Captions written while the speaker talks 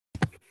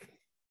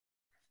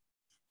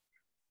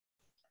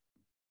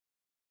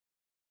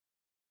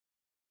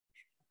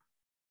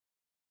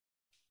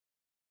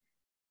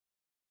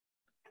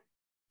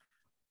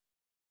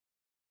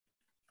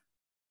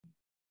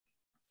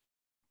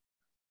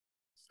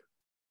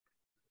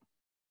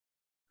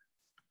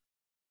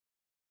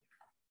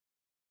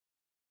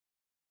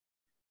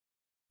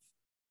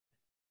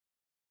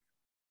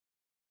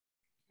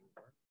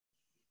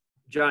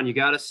John, you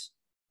got us?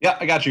 Yeah,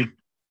 I got you.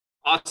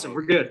 Awesome.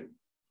 We're good.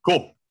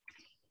 Cool.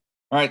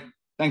 All right.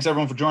 Thanks,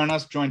 everyone, for joining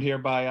us. Joined here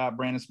by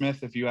Brandon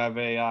Smith. If you have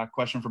a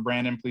question for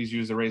Brandon, please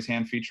use the raise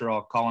hand feature.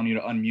 I'll call on you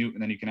to unmute,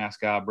 and then you can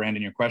ask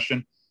Brandon your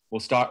question.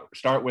 We'll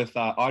start with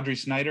Audrey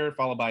Snyder,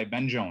 followed by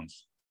Ben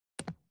Jones.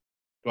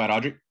 Go ahead,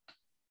 Audrey.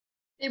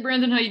 Hey,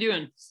 Brandon. How you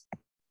doing?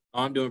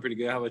 I'm doing pretty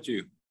good. How about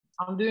you?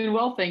 I'm doing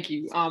well, thank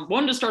you.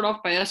 Wanted to start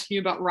off by asking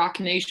you about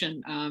Rock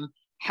Nation.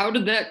 How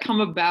did that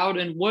come about,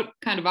 and what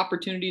kind of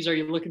opportunities are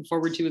you looking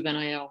forward to with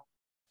NIL?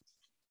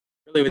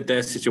 Really, with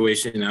that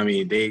situation, I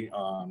mean,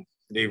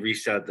 they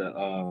reached out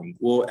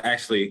to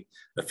actually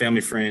a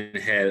family friend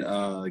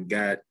had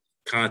got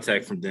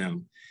contact from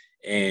them,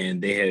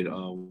 and they had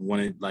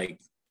wanted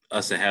like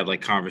us to have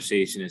like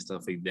conversation and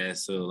stuff like that.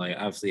 So like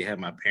obviously had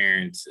my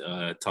parents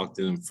talk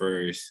to them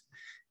first,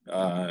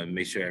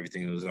 make sure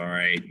everything was all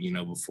right,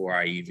 before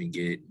I even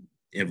get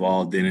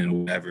involved in it or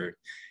whatever.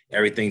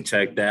 Everything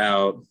checked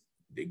out.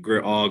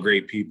 They're all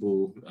great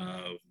people,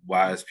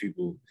 wise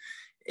people,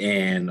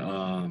 and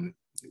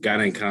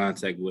got in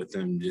contact with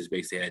them, just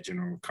basically had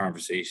general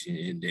conversation,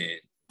 and then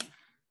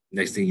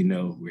next thing you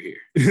know, we're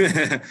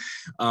here.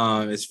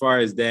 As far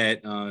as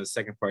that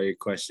second part of your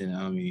question,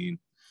 I mean,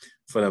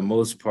 for the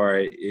most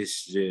part,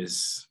 it's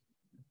just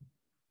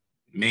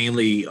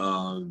mainly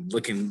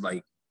looking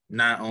like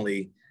not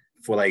only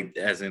for like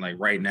as in like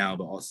right now,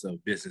 but also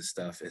business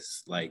stuff.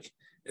 It's like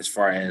as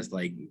far as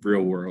like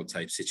real world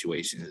type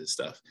situations and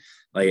stuff.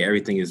 Like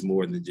everything is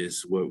more than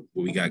just what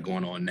we got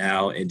going on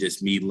now, and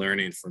just me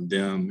learning from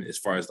them as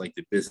far as like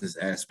the business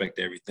aspect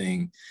of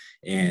everything,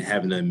 and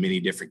having the many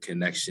different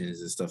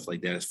connections and stuff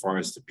like that. As far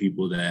as the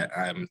people that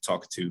I'm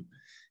talking to,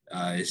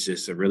 it's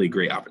just a really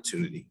great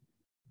opportunity.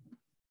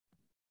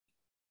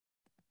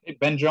 Hey,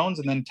 Ben Jones,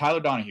 and then Tyler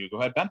Donahue. Go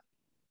ahead, Ben.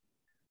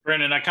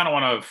 Brandon, I kind of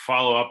want to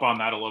follow up on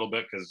that a little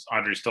bit because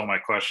Audrey stole my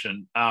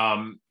question.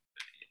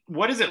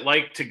 What is it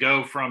like to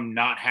go from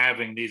not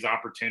having these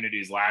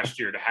opportunities last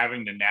year to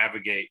having to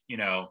navigate, I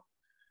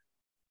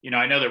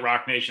know that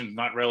Rock Nation is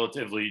not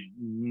relatively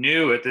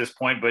new at this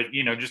point, but,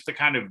 just to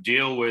kind of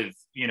deal with,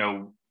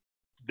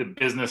 the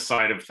business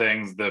side of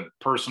things, the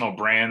personal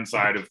brand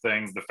side of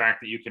things, the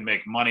fact that you can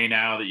make money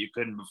now that you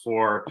couldn't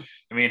before.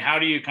 I mean, how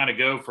do you kind of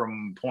go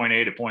from point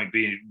A to point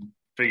B,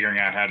 figuring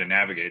out how to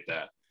navigate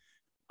that?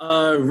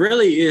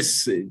 Really,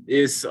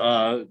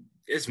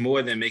 it's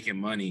more than making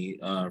money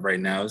right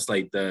now. It's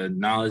like the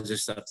knowledge and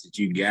stuff that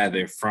you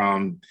gather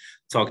from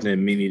talking to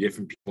many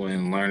different people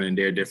and learning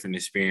their different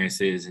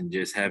experiences, and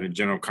just having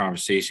general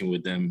conversation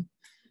with them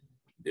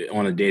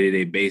on a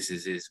day-to-day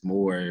basis is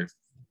more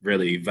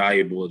really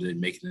valuable than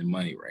making the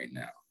money right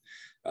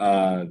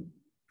now.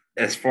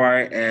 As far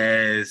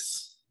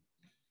as,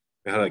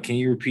 can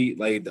you repeat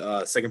like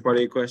the second part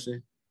of your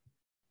question?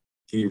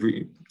 Can you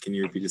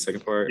repeat the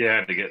second part? Yeah, I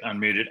had to get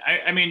unmuted.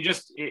 I mean,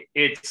 just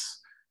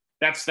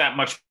that's that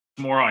much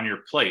more on your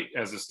plate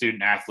as a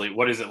student athlete.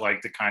 What is it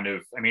like to kind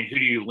of, who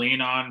do you lean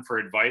on for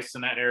advice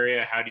in that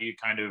area? How do you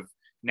kind of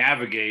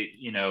navigate,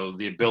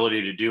 the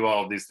ability to do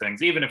all of these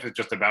things, even if it's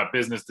just about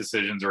business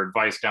decisions or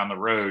advice down the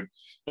road?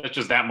 That's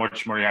just that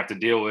much more you have to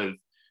deal with.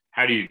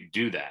 How do you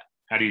do that?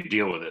 How do you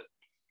deal with it?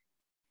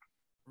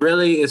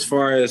 Really, as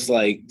far as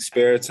like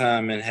spare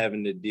time and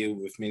having to deal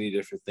with many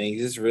different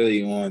things, it's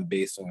really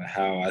based on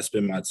how I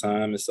spend my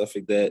time and stuff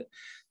like that.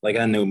 Like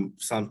I know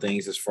some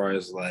things as far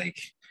as like,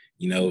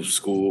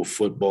 school,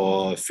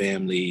 football,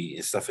 family,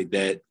 and stuff like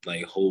that,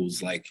 like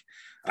holds like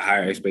a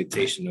higher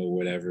expectation or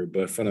whatever.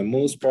 But for the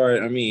most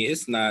part,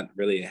 it's not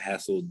really a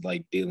hassle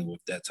like dealing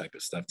with that type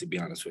of stuff, to be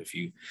honest with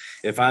you.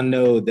 If I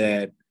know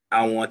that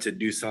I want to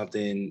do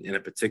something in a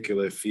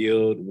particular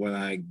field when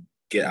I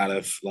get out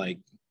of like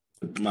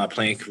my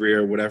playing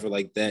career or whatever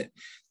like that,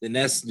 then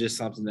that's just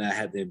something that I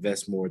have to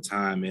invest more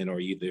time in,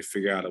 or either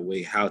figure out a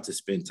way how to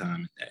spend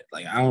time in that.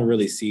 Like I don't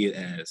really see it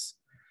as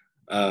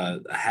a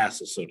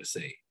hassle, so to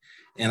say.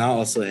 And I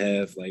also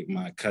have like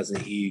my cousin,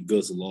 he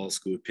goes to law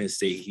school at Penn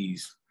State. He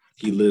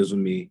lives with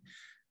me.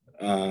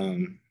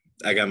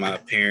 I got my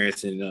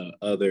parents and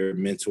other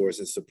mentors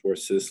and support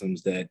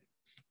systems that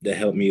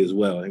help me as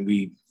well. And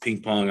we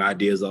ping pong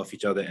ideas off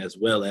each other, as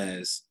well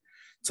as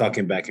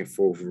talking back and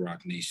forth with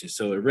Rock Nation.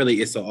 So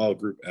it's an all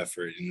group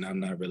effort, and I'm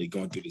not really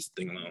going through this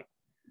thing alone.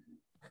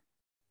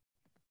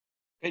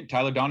 Okay,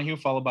 Tyler Donahue,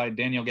 followed by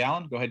Daniel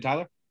Gallen. Go ahead,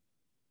 Tyler.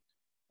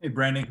 Hey,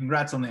 Brandon,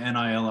 congrats on the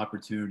NIL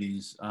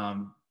opportunities.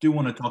 Do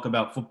want to talk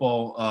about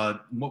football,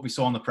 what we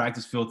saw on the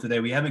practice field today.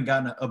 We haven't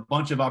gotten a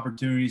bunch of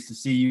opportunities to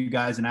see you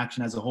guys in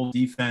action as a whole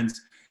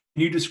defense.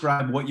 Can you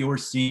describe what you're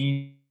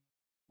seeing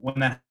when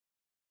that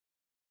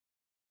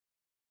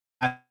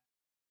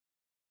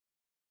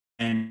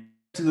and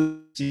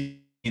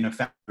in a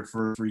factor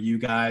for you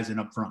guys and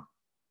up front?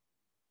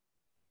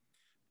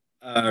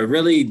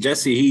 Really,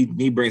 Jesse,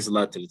 he brings a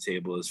lot to the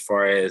table as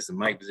far as the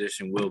mic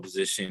position, will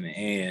position,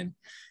 and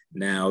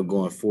now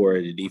going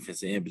forward, the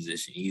defensive end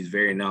position. He's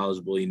very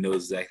knowledgeable. He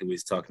knows exactly what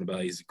he's talking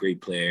about. He's a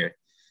great player.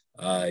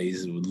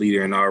 He's a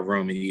leader in our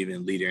room and even a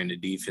leader in the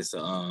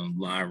defensive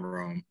line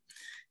room.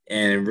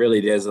 And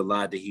really, there's a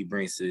lot that he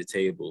brings to the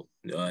table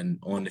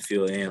on the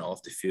field and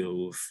off the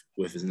field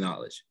with his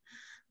knowledge.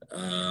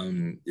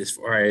 As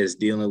far as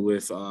dealing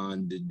with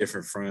the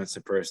different fronts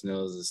and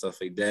personnels and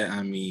stuff like that,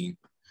 I mean,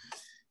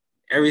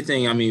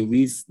 everything. I mean,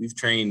 we've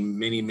trained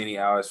many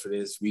hours for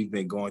this. We've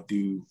been going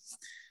through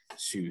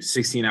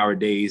 16-hour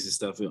days and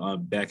stuff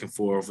back and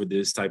forth with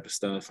this type of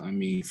stuff. I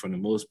mean, for the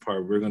most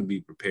part, we're going to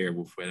be prepared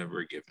with whatever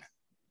we're given.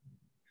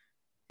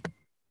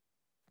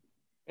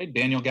 Hey,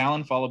 Daniel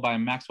Gallen, followed by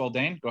Maxwell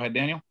Dane. Go ahead,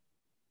 Daniel.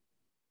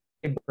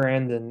 Hey,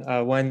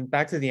 Brandon, when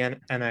back to the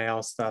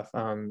NIL stuff,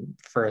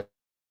 for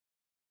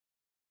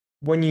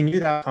when you knew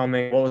that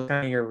coming, what was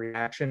kind of your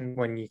reaction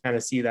when you kind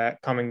of see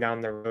that coming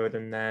down the road?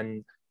 And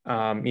then,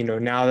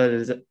 now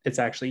that it's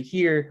actually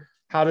here,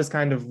 how does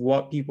kind of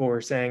what people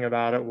were saying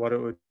about it, what it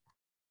would,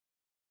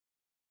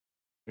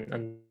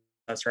 and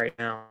us right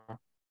now?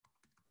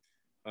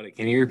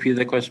 Can you repeat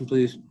that question,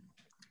 please?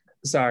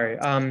 Sorry.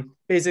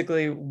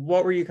 Basically,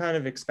 what were you kind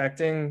of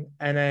expecting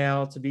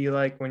NIL to be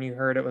like when you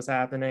heard it was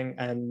happening,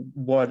 and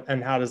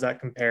how does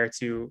that compare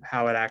to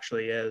how it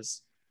actually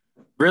is?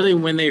 Really,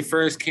 when they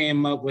first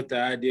came up with the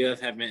idea of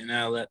having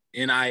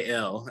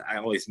NIL, I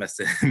always mess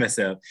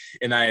up,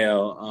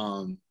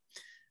 NIL.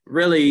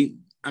 Really,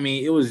 I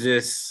mean, it was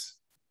just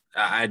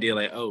an idea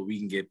like, oh, we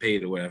can get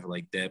paid or whatever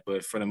like that.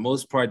 But for the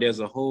most part, there's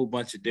a whole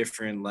bunch of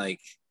different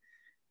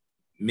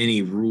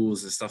many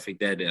rules and stuff like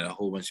that a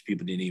whole bunch of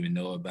people didn't even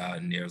know about,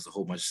 and there was a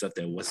whole bunch of stuff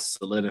that wasn't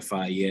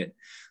solidified yet.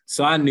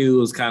 So I knew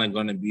it was kind of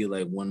going to be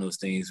like one of those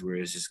things where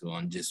it's just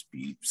going to just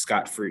be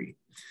scot-free.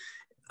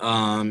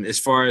 As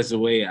far as the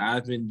way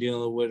I've been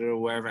dealing with it or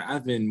whatever,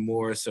 I've been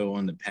more so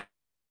on the path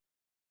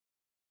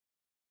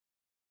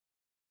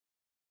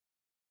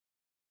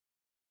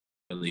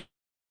with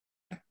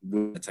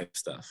that type of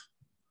stuff.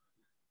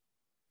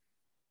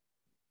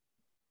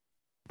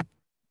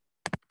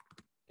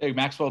 Hey,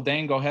 Maxwell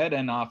Dane, go ahead,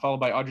 and followed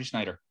by Audrey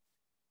Snyder.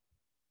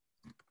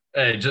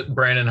 Hey,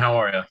 Brandon, how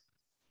are you?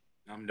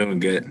 I'm doing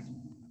good.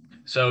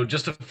 So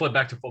just to flip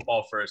back to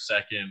football for a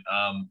second,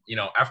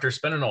 after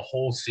spending a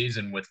whole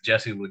season with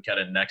Jesse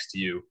Luketa next to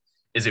you,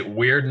 is it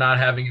weird not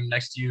having him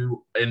next to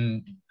you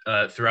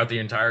throughout the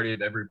entirety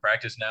of every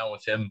practice now,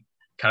 with him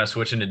kind of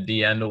switching to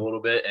D end a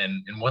little bit?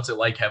 And what's it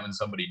like having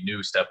somebody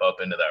new step up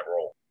into that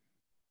role?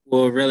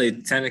 Well,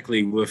 really,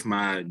 technically, with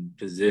my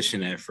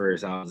position at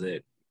first, I was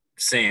at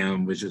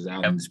Sam, which was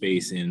out in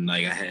space, and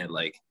I had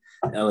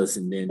Ellis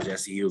and then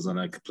Jesse. He was on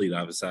a complete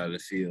opposite side of the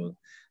field.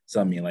 So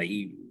I mean,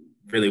 he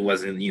really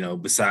wasn't,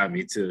 beside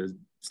me to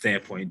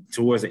standpoint.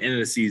 Towards the end of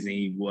the season,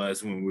 he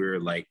was, when we were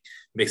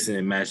mixing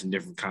and matching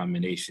different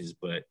combinations.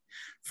 But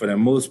for the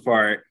most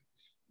part,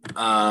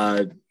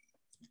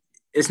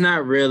 it's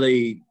not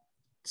really,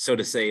 so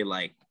to say,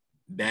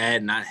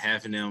 bad not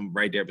having him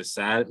right there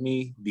beside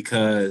me,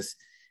 because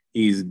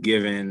he's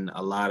given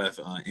a lot of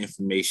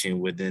information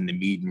within the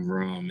meeting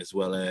room as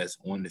well as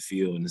on the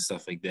field and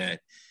stuff like that.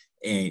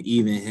 And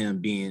even him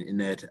being in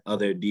that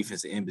other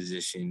defensive end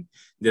position,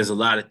 there's a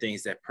lot of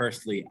things that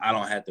personally I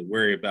don't have to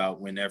worry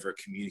about whenever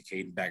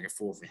communicating back and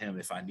forth with him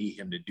if I need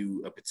him to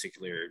do a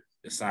particular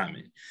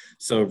assignment.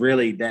 So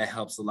really that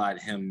helps a lot,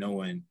 him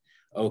knowing,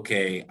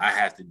 okay, I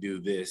have to do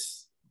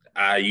this.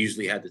 I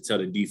usually have to tell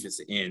the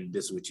defensive end,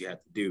 this is what you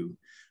have to do.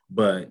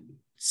 But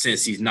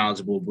since he's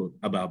knowledgeable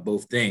about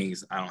both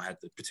things, I don't have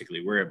to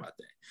particularly worry about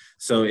that.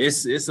 So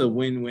it's a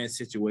win-win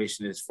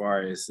situation as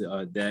far as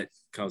that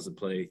comes to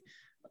play.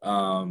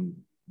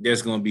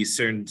 There's going to be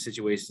certain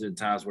situations and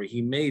times where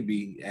he may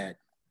be at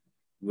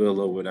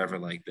will or whatever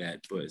like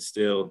that, but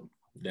still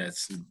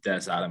that's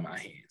out of my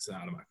hands,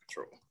 out of my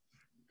control.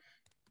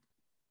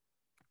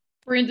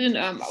 Brandon,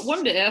 I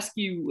wanted to ask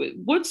you,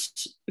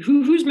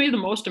 who's made the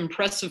most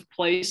impressive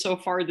play so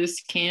far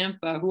this camp?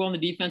 Who on the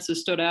defense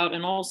has stood out,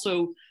 and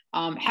also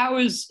how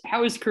is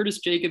Curtis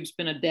Jacobs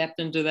been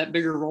adapting to that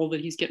bigger role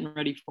that he's getting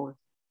ready for?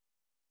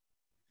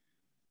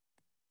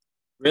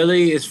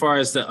 Really, as far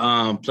as the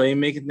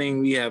playmaking thing,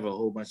 we have a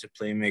whole bunch of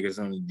playmakers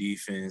on the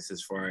defense,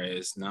 as far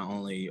as not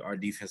only our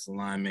defensive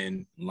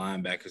linemen,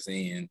 linebackers,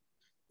 and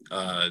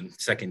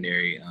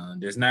secondary.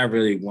 There's not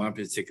really one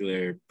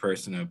particular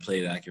person or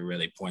play that I can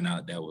really point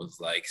out that was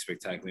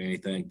spectacular or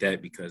anything like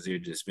that, because there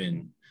just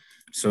been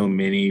so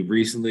many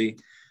recently.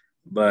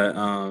 But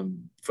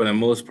for the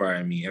most part,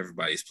 I mean,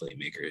 everybody's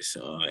playmakers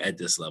at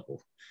this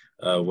level,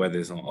 whether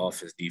it's on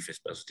offense, defense,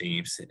 special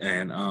teams.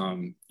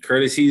 And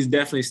Curtis, he's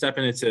definitely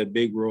stepping into a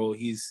big role.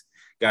 He's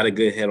got a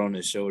good head on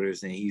his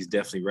shoulders, and he's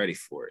definitely ready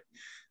for it.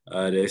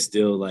 There's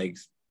still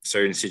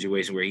certain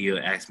situations where he'll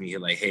ask me,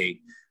 hey,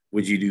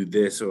 would you do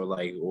this,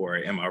 or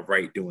am I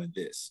right doing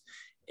this?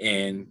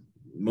 And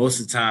most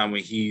of the time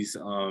when he's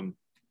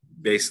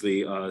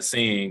basically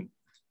saying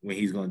when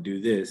he's going to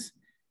do this,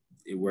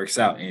 it works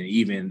out. And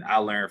even I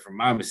learned from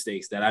my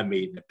mistakes that I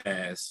made in the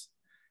past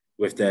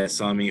with that.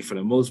 So, I mean, for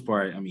the most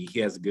part, I mean, he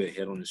has a good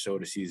head on his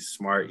shoulders. He's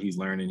smart. He's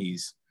learning.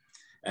 He's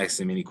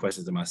asking many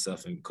questions to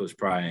myself and Coach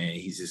Pry, and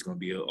he's just going to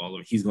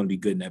be he's going to be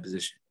good in that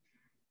position.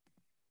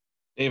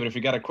 David, if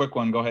you got a quick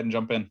one, go ahead and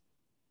jump in.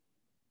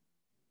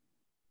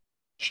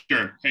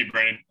 Sure. Hey,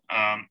 Brandon.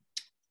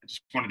 I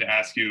just wanted to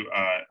ask you,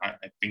 I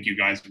think you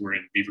guys were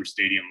in Beaver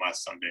Stadium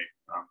last Sunday.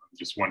 I'm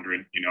just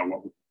wondering,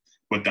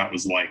 what that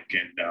was like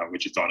and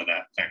what you thought of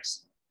that.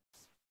 Thanks.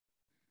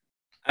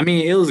 I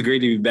mean, it was great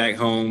to be back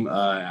home.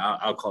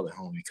 I'll call it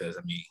home because,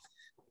 I mean,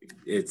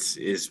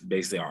 it's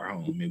basically our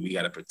home. I mean, we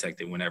got to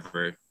protect it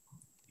whenever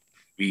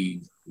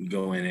we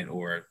go in it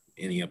or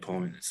any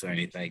opponents or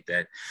anything like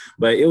that.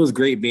 But it was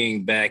great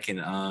being back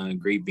and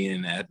great being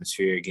in the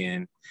atmosphere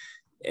again.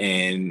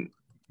 And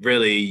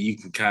really, you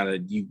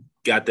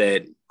got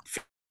that.